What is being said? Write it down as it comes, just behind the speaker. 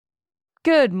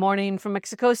Good morning from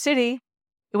Mexico City.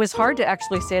 It was hard to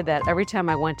actually say that. Every time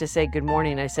I went to say good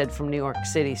morning, I said from New York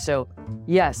City. So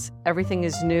yes, everything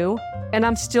is new and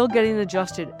I'm still getting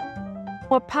adjusted.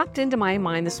 What popped into my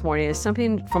mind this morning is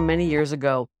something from many years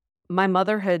ago. My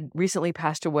mother had recently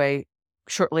passed away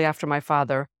shortly after my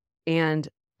father, and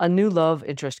a new love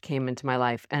interest came into my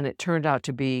life, and it turned out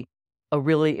to be a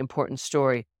really important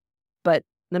story. But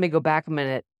let me go back a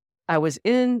minute. I was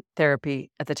in therapy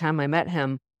at the time I met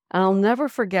him, and I'll never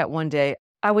forget one day,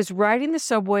 I was riding the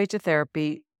subway to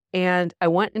therapy, and I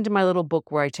went into my little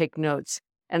book where I take notes,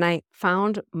 and I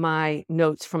found my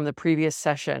notes from the previous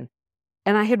session.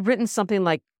 And I had written something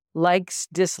like likes,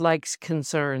 dislikes,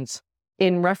 concerns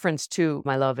in reference to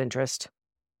my love interest.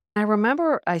 I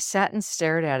remember I sat and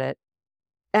stared at it,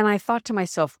 and I thought to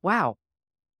myself, wow,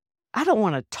 I don't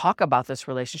want to talk about this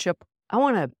relationship. I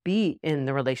want to be in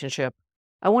the relationship.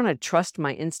 I want to trust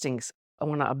my instincts. I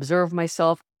want to observe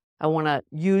myself. I want to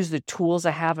use the tools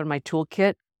I have in my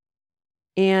toolkit.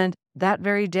 And that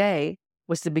very day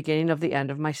was the beginning of the end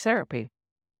of my therapy.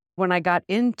 When I got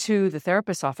into the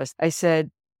therapist's office, I said,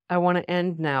 I want to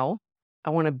end now. I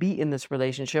want to be in this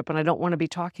relationship, and I don't want to be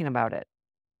talking about it.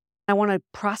 I want to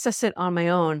process it on my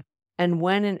own. And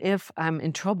when and if I'm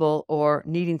in trouble or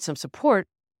needing some support,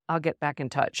 I'll get back in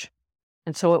touch.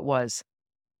 And so it was.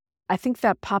 I think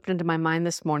that popped into my mind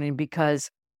this morning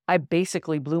because I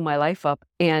basically blew my life up,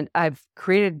 and I've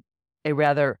created a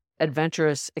rather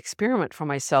adventurous experiment for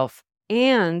myself,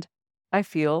 and I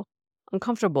feel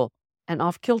uncomfortable and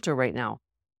off kilter right now.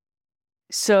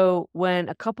 So when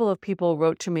a couple of people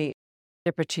wrote to me,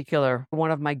 in particular,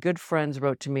 one of my good friends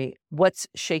wrote to me, "What's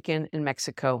shaken in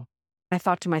Mexico?" I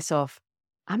thought to myself,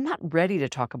 I'm not ready to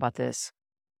talk about this.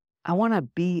 I want to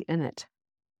be in it.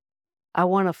 I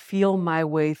want to feel my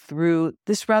way through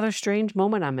this rather strange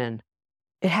moment I'm in.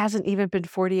 It hasn't even been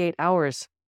 48 hours,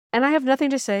 and I have nothing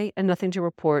to say and nothing to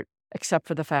report except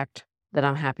for the fact that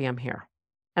I'm happy I'm here.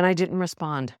 And I didn't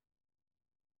respond.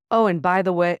 Oh, and by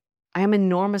the way, I am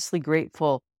enormously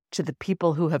grateful to the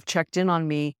people who have checked in on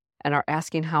me and are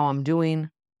asking how I'm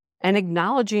doing and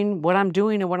acknowledging what I'm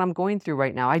doing and what I'm going through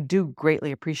right now. I do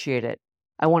greatly appreciate it.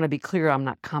 I want to be clear, I'm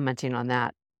not commenting on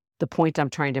that. The point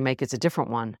I'm trying to make is a different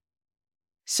one.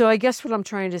 So I guess what I'm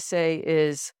trying to say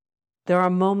is there are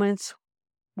moments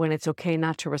when it's okay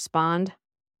not to respond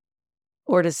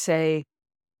or to say,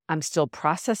 I'm still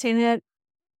processing it,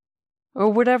 or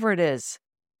whatever it is.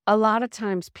 A lot of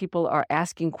times people are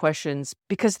asking questions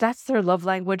because that's their love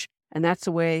language, and that's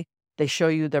the way they show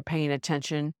you they're paying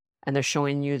attention and they're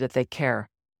showing you that they care.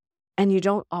 And you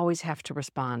don't always have to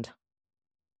respond.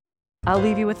 I'll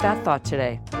leave you with that thought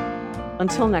today.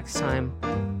 Until next time,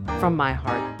 from my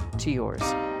heart to yours.